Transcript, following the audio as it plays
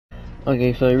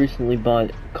Okay, so I recently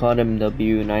bought COD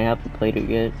MW and I haven't played it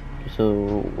yet.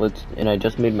 So and I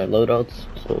just made my loadouts,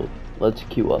 so let's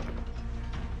queue up.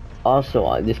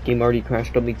 Also, this game already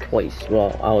crashed on me twice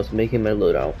while I was making my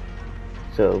loadout.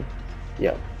 So,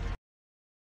 yeah.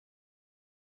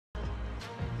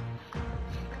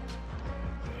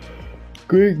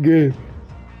 Great game.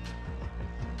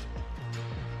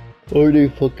 Already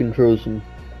fucking frozen.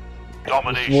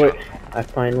 Domination. I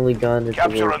finally got into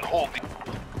Capture and hold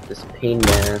this pain in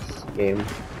the ass game.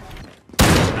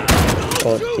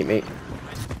 Oh, teammate.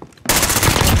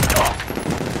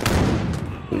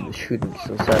 Dude, the shooting's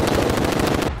so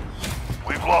satisfying.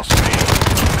 We've lost me.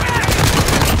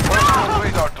 Personal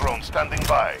radar drone standing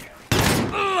by.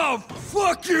 Oh,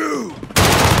 fuck you!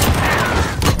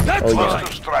 That's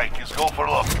Cluster strike is go for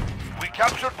luck. We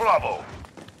captured Bravo.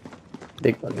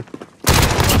 Big money.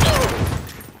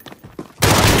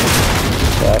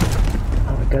 Fuck.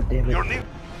 Oh, god damn it. Your new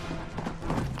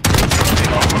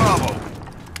Bravo.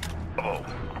 Bravo.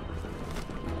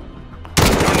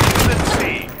 Your unit C.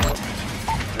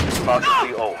 This is Mark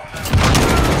 3-0.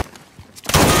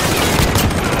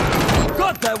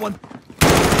 Got that one!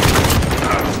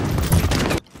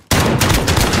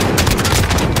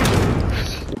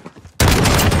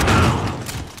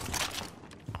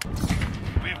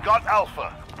 We've got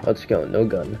Alpha. Let's go, no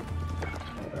gun.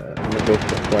 I'm gonna go for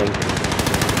the flank.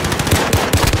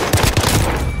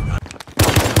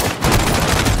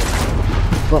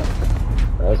 Fuck.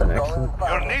 That was an accident.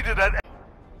 You're needed at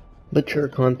Mature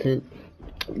content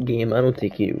game, I don't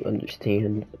think you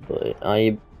understand, but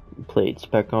I played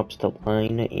Spec Ops The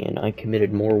Line and I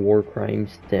committed more war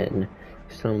crimes than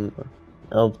some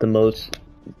of the most,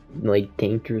 like,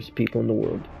 dangerous people in the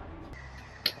world.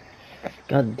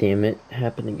 God damn it,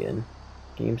 happened again.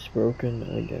 Game's broken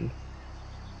again.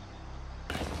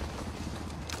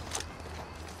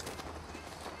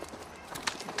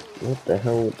 What the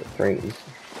hell with the frames?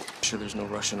 Sure there's no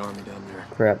Russian army down there.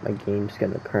 Crap, my game's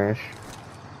gonna crash.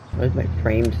 Why does my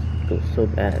frames go so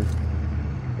bad?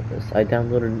 I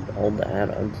downloaded all the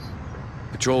add-ons.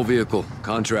 Patrol vehicle,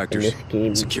 contractors, And this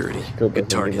game security, still good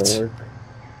doesn't targets. even work.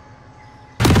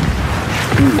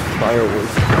 Ooh,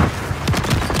 fireworks.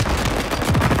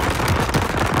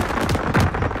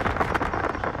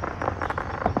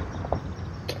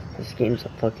 This game's a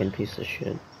fucking piece of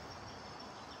shit.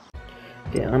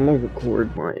 Yeah, I'm gonna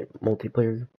record my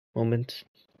multiplayer moments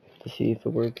to see if it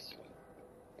works.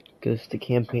 Because the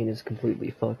campaign is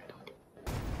completely fucked.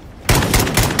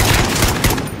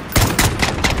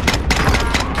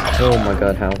 Oh my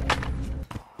god, how?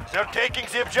 They're taking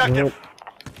the objective.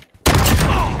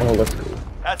 Oh, let's go.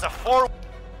 That's a 4.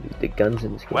 Dude, the guns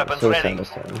in this game are Weapons so ready.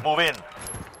 satisfying. Move in.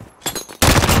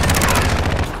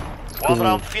 Cool. 1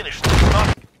 round finished.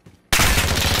 Not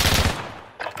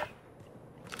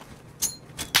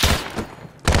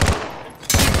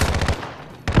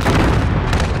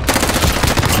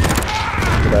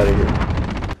Get out of here.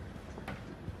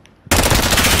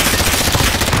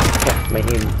 Fuck, my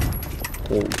aim.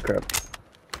 Holy crap.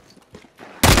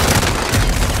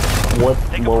 What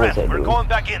take a was breath. I We're doing? going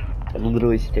back in. I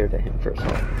literally stared at him for a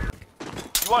second.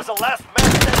 You are the last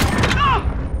man standing. Ah!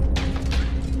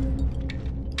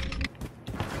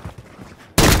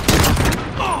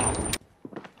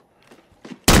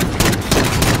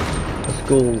 Let's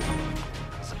go.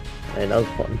 Man, that was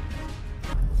fun.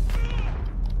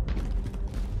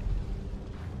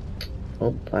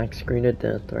 Oh, black screen of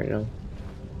death right now.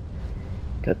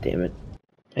 God damn it.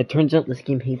 It turns out this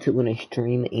game hates it when I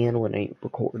stream and when I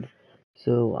record.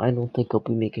 So I don't think I'll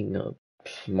be making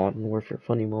Modern Warfare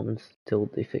funny moments till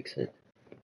they fix it.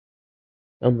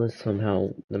 Unless somehow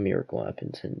the miracle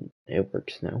happens and it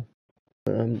works now.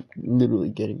 I'm literally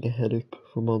getting a headache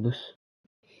from all this.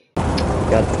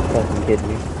 God fucking kidding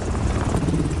me.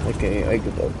 Okay, I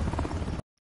give up.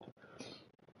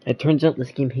 It turns out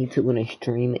this game hates it when I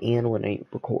stream and when I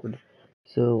record.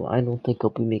 So I don't think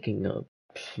I'll be making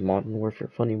Modern Warfare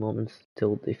funny moments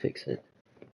till they fix it.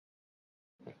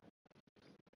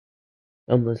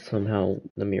 Unless somehow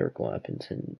the miracle happens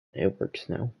and it works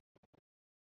now.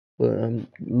 But I'm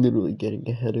literally getting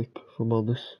a headache from all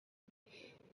this.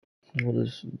 All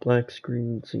this black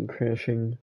screens and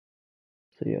crashing.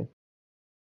 So yeah.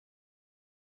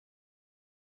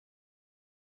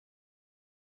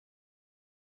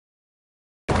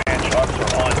 Shots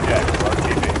are on deck.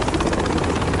 RTB.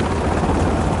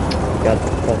 God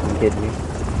fucking kidding me.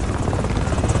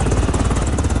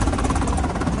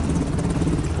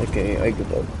 Okay, I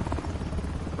give up.